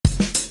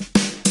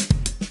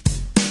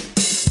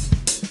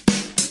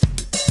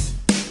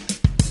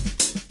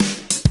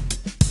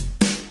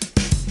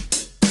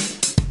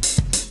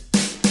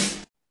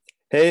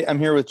Hey, I'm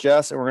here with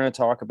Jess, and we're going to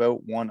talk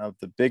about one of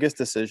the biggest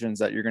decisions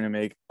that you're going to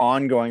make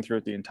ongoing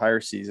throughout the entire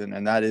season.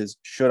 And that is,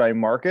 should I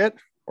market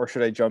or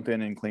should I jump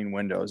in and clean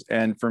windows?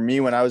 And for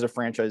me, when I was a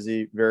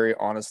franchisee, very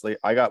honestly,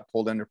 I got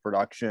pulled into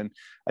production.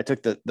 I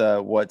took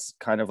the what's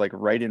kind of like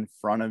right in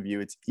front of you.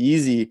 It's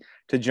easy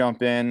to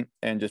jump in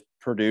and just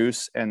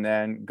produce and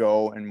then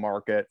go and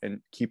market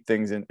and keep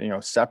things in,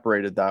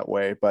 separated that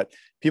way. But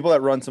people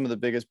that run some of the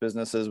biggest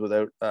businesses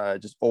without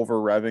just over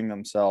revving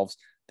themselves,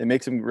 they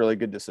make some really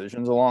good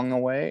decisions along the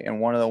way. And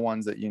one of the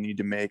ones that you need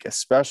to make,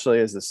 especially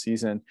as the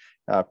season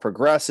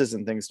progresses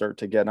and things start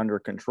to get under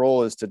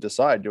control, is to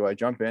decide, do I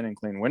jump in and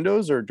clean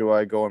windows or do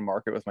I go and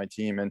market with my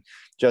team? And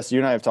Jess, you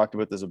and I have talked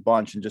about this a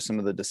bunch and just some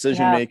of the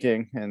decision Yeah.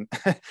 making. And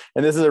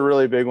and this is a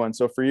really big one.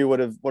 So for you,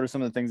 what are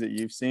some of the things that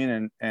you've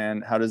seen,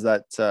 and how does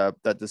that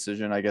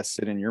decision, I guess,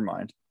 sit in your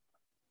mind?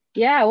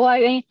 Yeah. Well, I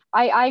mean,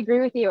 I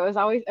agree with you. It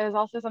was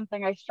also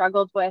something I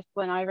struggled with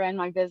when I ran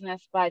my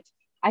business. But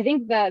I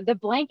think the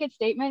blanket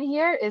statement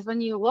here is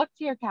when you look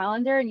to your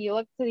calendar and you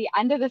look to the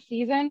end of the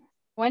season,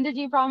 when did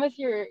you promise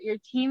your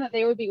team that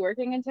they would be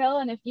working until?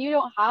 And if you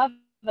don't have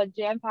a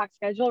jam-packed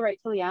schedule right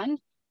till the end,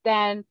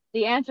 then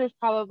the answer is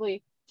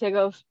probably to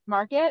go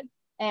market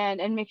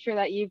and make sure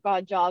that you've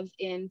got jobs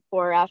in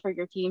for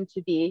your team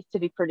to be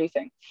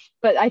producing.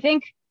 But I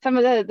think some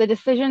of the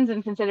decisions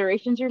and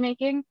considerations you're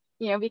making,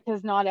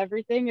 because not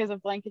everything is a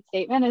blanket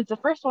statement. Is the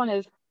first one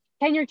is,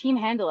 can your team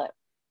handle it?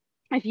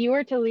 If you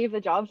were to leave the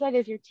job site,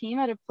 is your team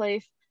at a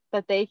place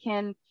that they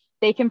can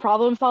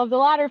problem solve the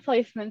ladder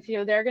placements?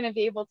 They're going to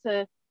be able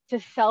to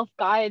self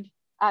guide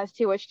as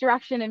to which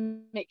direction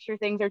and make sure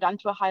things are done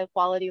to a high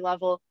quality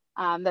level.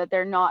 That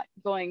they're not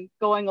going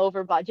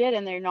over budget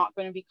and they're not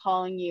going to be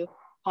calling you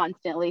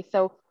constantly.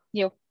 So,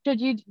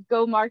 should you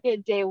go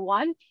market day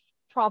one?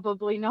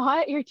 Probably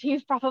not. Your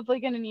team's probably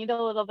going to need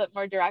a little bit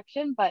more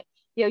direction, but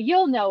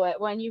you'll know it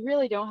when you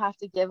really don't have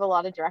to give a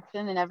lot of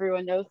direction and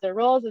everyone knows their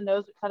roles and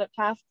knows what set up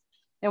tasks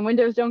and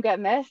windows don't get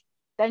missed.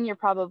 Then you're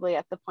probably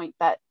at the point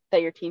that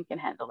your team can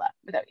handle that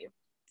without you.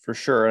 For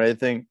sure. And I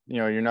think,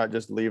 you're not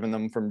just leaving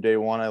them from day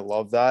one. I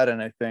love that.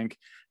 And I think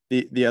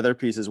the other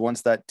piece is,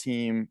 once that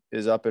team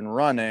is up and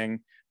running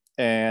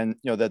and,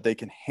 that they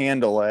can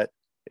handle it,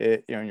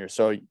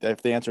 so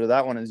if the answer to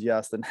that one is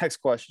yes, the next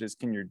question is,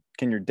 can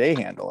your day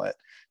handle it?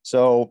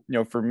 So,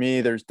 for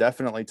me, there's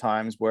definitely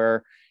times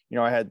where,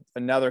 I had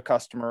another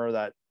customer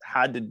that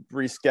had to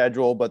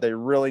reschedule, but they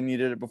really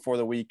needed it before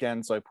the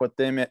weekend. So I put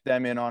them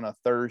in on a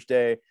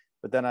Thursday.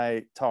 But then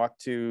I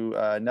talked to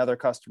another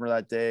customer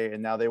that day,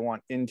 and now they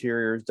want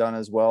interiors done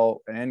as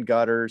well and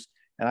gutters.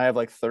 And I have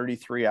like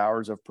 33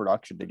 hours of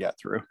production to get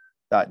through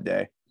that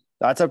day.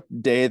 That's a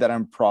day that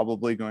I'm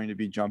probably going to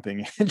be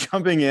jumping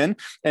in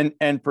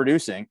and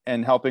producing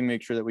and helping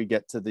make sure that we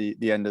get to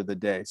the end of the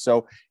day.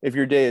 So if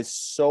your day is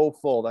so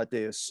full, that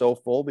day is so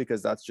full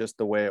because that's just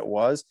the way it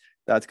was.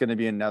 That's going to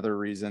be another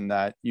reason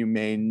that you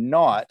may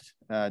not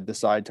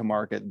decide to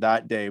market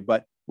that day.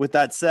 But with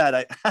that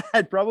said,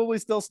 I'd probably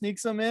still sneak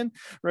some in,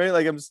 right?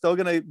 Like, I'm still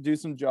going to do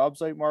some job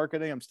site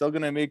marketing. I'm still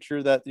going to make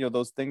sure that,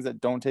 those things that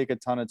don't take a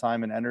ton of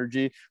time and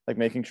energy, like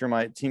making sure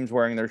my team's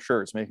wearing their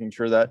shirts, making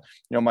sure that,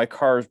 my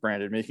car is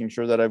branded, making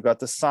sure that I've got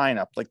the sign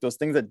up, like those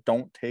things that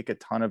don't take a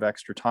ton of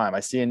extra time. I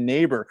see a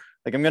neighbor,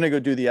 like, I'm going to go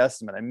do the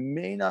estimate. I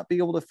may not be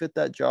able to fit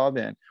that job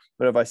in,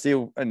 but if I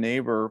see a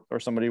neighbor or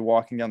somebody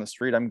walking down the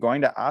street, I'm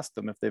going to ask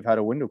them if they've had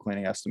a window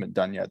cleaning estimate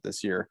done yet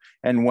this year.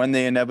 And when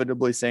they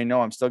inevitably say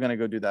no, I'm still going to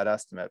go do that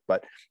estimate.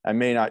 But I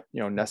may not,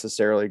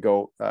 necessarily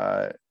go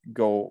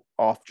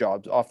off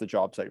the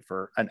job site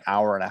for an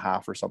hour and a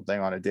half or something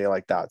on a day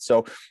like that.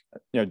 So,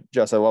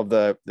 Jess, I love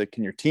the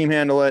can your team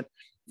handle it?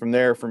 From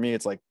there, for me,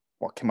 it's like,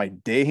 well, can my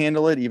day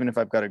handle it? Even if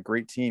I've got a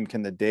great team,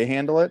 can the day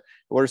handle it?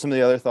 What are some of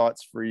the other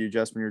thoughts for you,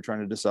 Jess, when you're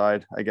trying to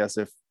decide, I guess,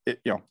 if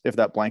if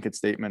that blanket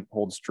statement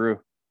holds true?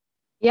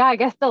 Yeah, I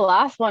guess the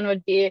last one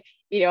would be,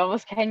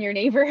 almost can your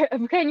neighbor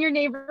can your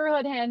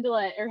neighborhood handle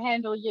it or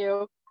handle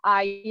you?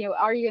 Are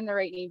you in the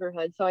right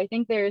neighborhood? So I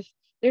think there's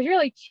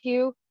really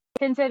two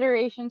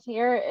considerations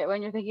here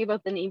when you're thinking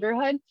about the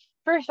neighborhood.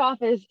 First off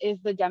is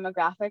the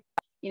demographic.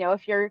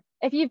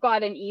 If you've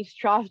got an eaves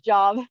trough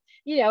job,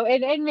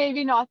 and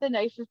maybe not the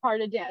nicest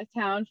part of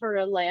town for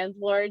a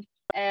landlord,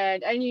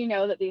 and you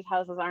know that these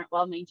houses aren't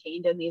well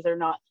maintained and these are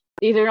not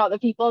the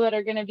people that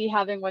are going to be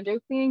having window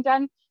cleaning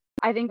done.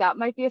 I think that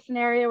might be a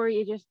scenario where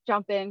you just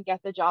jump in,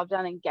 get the job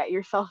done, and get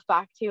yourself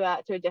back to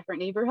a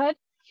different neighborhood.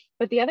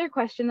 But the other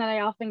question that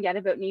I often get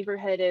about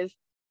neighborhood is,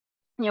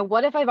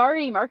 what if I've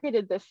already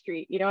marketed this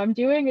street? I'm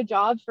doing a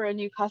job for a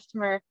new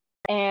customer,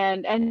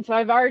 and so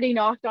I've already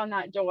knocked on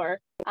that door.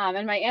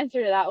 And my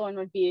answer to that one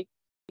would be,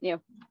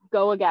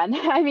 go again.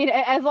 I mean,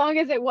 as long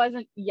as it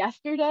wasn't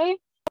yesterday,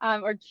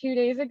 or 2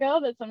 days ago,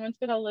 that someone's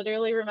going to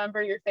literally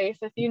remember your face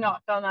if you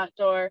knocked on that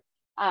door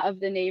of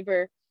the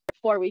neighbor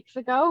 4 weeks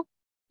ago.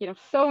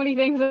 So many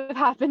things have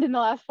happened in the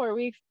last 4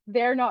 weeks.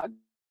 They're not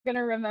going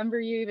to remember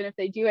you, even if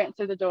they do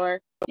answer the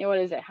door. What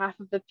is it? Half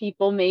of the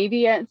people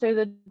maybe answer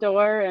the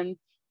door, and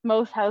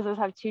most houses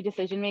have two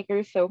decision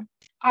makers. So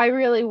I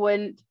really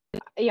wouldn't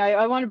yeah,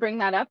 I want to bring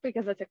that up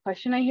because that's a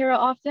question I hear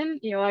often.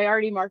 I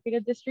already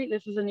marketed the street.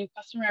 This is a new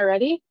customer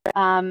already.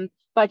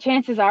 But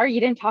chances are you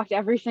didn't talk to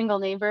every single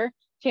neighbor.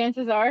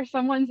 Chances are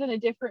someone's in a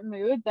different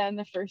mood than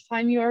the first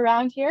time you were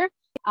around here.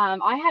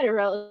 I had a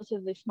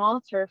relatively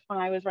small turf when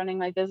I was running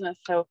my business.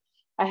 So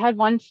I had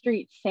one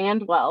street,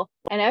 Sandwell.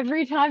 And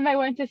every time I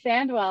went to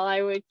Sandwell,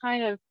 I would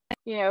kind of,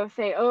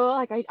 say, oh,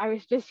 like I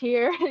was just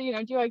here.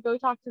 Do I go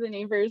talk to the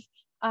neighbors?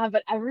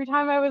 But every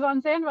time I was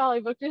on Sandwell, I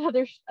booked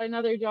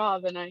another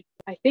job, and I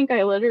think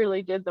I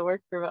literally did the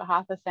work for about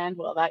half a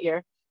Sandwell that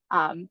year.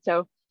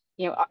 So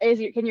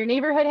can your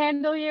neighborhood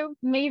handle you?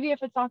 Maybe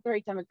if it's not the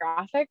right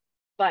demographic,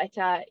 but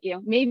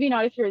maybe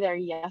not if you're there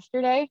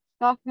yesterday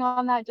knocking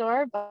on that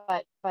door.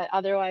 But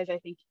otherwise, I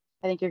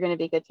think you're going to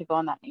be good to go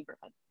on that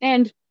neighborhood.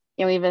 And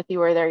even if you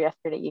were there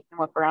yesterday, you can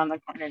whip around the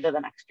corner to the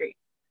next street.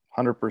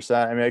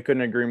 100%. I mean, I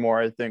couldn't agree more.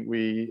 I think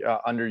we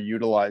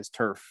underutilize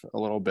turf a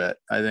little bit.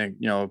 I think,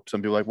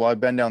 some people are like, well, I've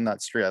been down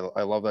that street.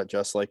 I love that.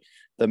 Just like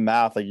the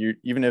math, like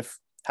even if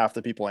half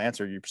the people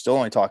answer, you're still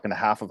only talking to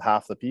half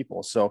the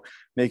people. So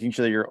making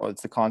sure that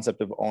it's the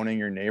concept of owning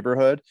your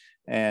neighborhood.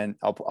 And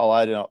I'll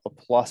add a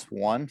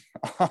 +1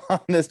 on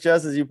this,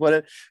 just as you put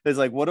it. It's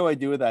like, what do I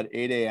do with that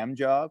 8 a.m.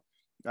 job?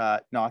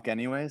 Knock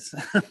anyways.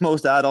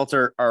 Most adults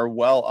are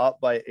well up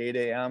by 8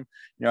 a.m.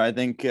 I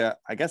think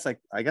I guess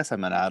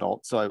I'm an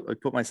adult, so I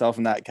put myself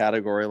in that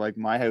category. Like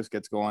my house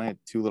gets going. I have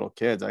 2 little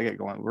kids. I get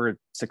going. We're at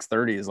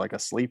 6:30 is like a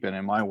sleeping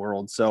in my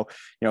world. So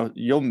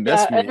you'll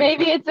miss me.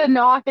 Maybe it's a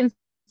knock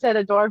instead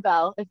of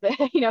doorbell if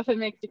it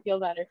makes you feel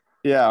better.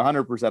 Yeah,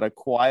 100%. A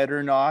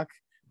quieter knock.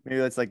 Maybe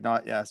that's like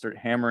not, start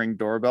hammering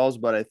doorbells.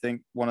 But I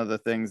think one of the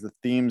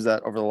themes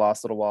that over the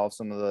last little while,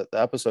 some of the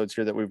episodes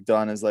here that we've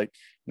done is like,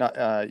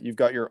 not you've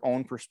got your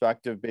own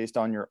perspective based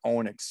on your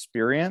own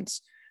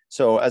experience.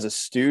 So as a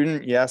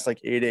student, yes, like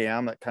 8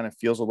 a.m., that kind of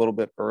feels a little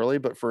bit early.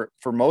 But for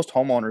most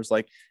homeowners,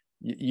 like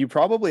you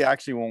probably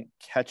actually won't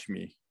catch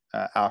me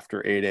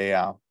after 8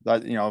 a.m.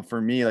 That, for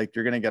me, like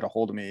you're going to get a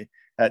hold of me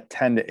at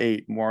 10 to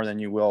 8 more than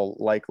you will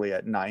likely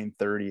at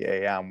 9:30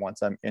 a.m.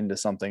 once I'm into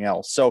something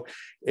else. So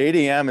 8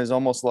 a.m. is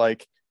almost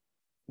like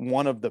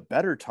one of the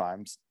better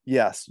times.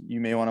 Yes, you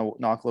may want to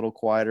knock a little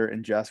quieter,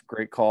 and Jess,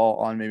 great call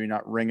on maybe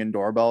not ringing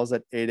doorbells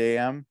at 8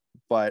 a.m.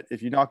 But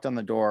if you knocked on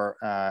the door,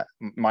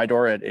 my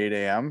door at 8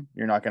 a.m.,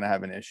 you're not going to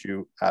have an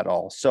issue at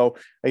all. So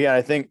again,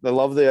 I think I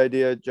love the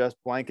idea. Just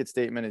blanket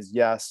statement is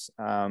yes.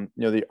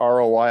 The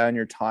ROI on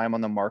your time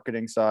on the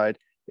marketing side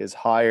is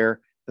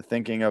higher. The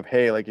thinking of,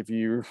 hey, like if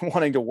you're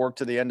wanting to work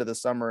to the end of the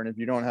summer and if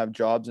you don't have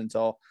jobs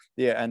until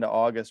the end of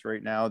August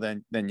right now,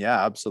 then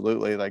yeah,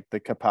 absolutely. Like the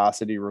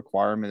capacity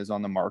requirement is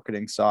on the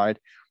marketing side.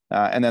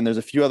 And then there's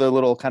a few other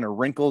little kind of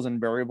wrinkles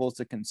and variables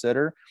to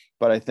consider.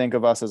 But I think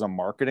of us as a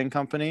marketing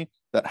company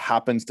that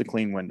happens to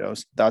clean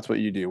windows. That's what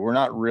you do. We're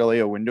not really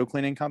a window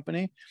cleaning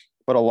company,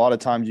 but a lot of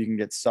times you can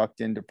get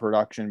sucked into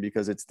production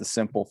because it's the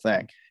simple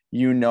thing.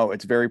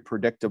 It's very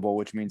predictable,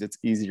 which means it's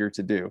easier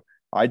to do.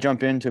 I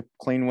jump in to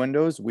clean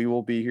windows. We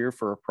will be here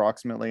for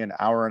approximately an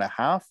hour and a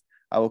half.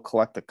 I will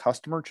collect the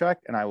customer check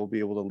and I will be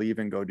able to leave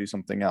and go do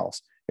something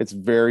else. It's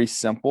very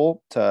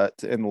simple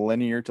and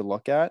linear to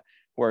look at.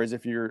 Whereas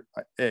if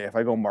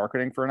I go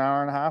marketing for an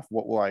hour and a half,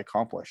 what will I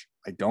accomplish?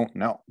 I don't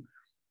know.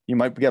 You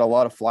might get a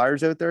lot of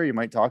flyers out there. You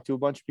might talk to a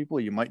bunch of people.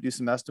 You might do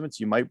some estimates.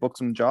 You might book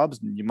some jobs.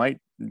 And you might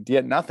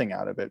get nothing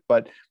out of it.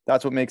 But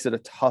that's what makes it a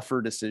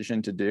tougher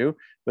decision to do.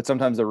 But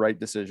sometimes the right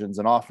decisions,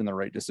 and often the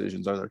right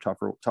decisions, are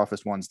the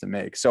toughest ones to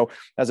make. So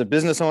as a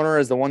business owner,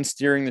 as the one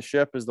steering the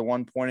ship, as the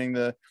one pointing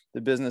the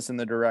business in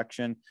the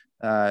direction,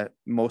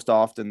 most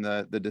often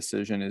the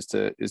decision is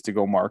to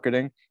go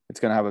marketing. It's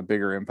going to have a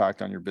bigger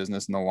impact on your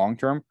business in the long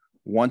term.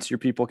 Once your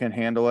people can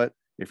handle it,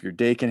 if your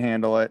day can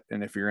handle it,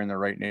 and if you're in the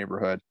right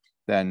neighborhood,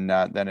 then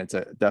it's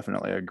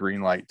definitely a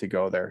green light to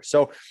go there.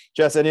 So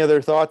Jess, any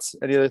other thoughts,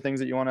 any other things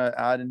that you want to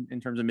add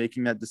in terms of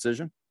making that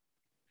decision?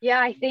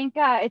 Yeah, I think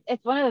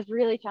it's one of those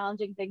really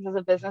challenging things as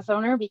a business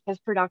owner because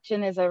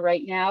production is a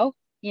right now.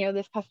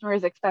 This customer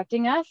is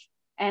expecting us,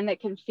 and it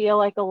can feel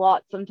like a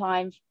lot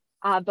sometimes.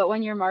 But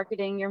when you're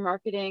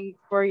marketing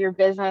for your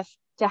business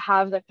to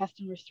have the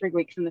customers 3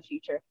 weeks in the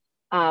future.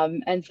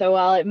 And so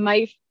while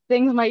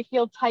things might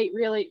feel tight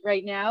really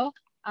right now,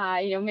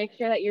 make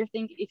sure that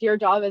it's your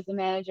job as a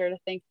manager to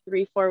think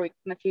 3-4 weeks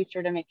in the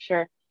future to make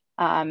sure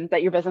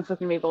that your business is going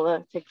to be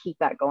able to keep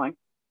that going.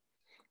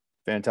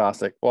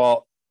 Fantastic.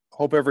 Well,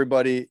 hope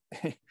everybody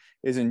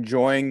is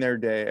enjoying their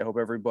day. I hope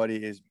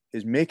everybody is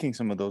making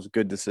some of those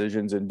good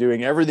decisions and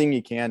doing everything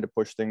you can to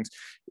push things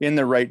in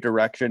the right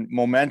direction.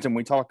 Momentum,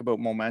 we talk about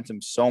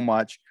momentum so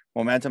much.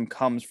 Momentum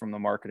comes from the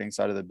marketing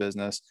side of the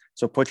business.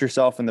 So put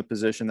yourself in the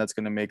position that's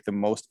going to make the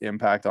most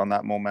impact on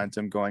that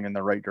momentum going in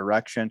the right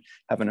direction.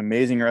 Have an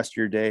amazing rest of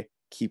your day.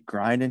 Keep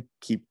grinding,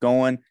 keep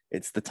going.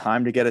 It's the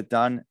time to get it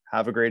done.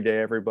 Have a great day,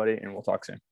 everybody, and we'll talk soon.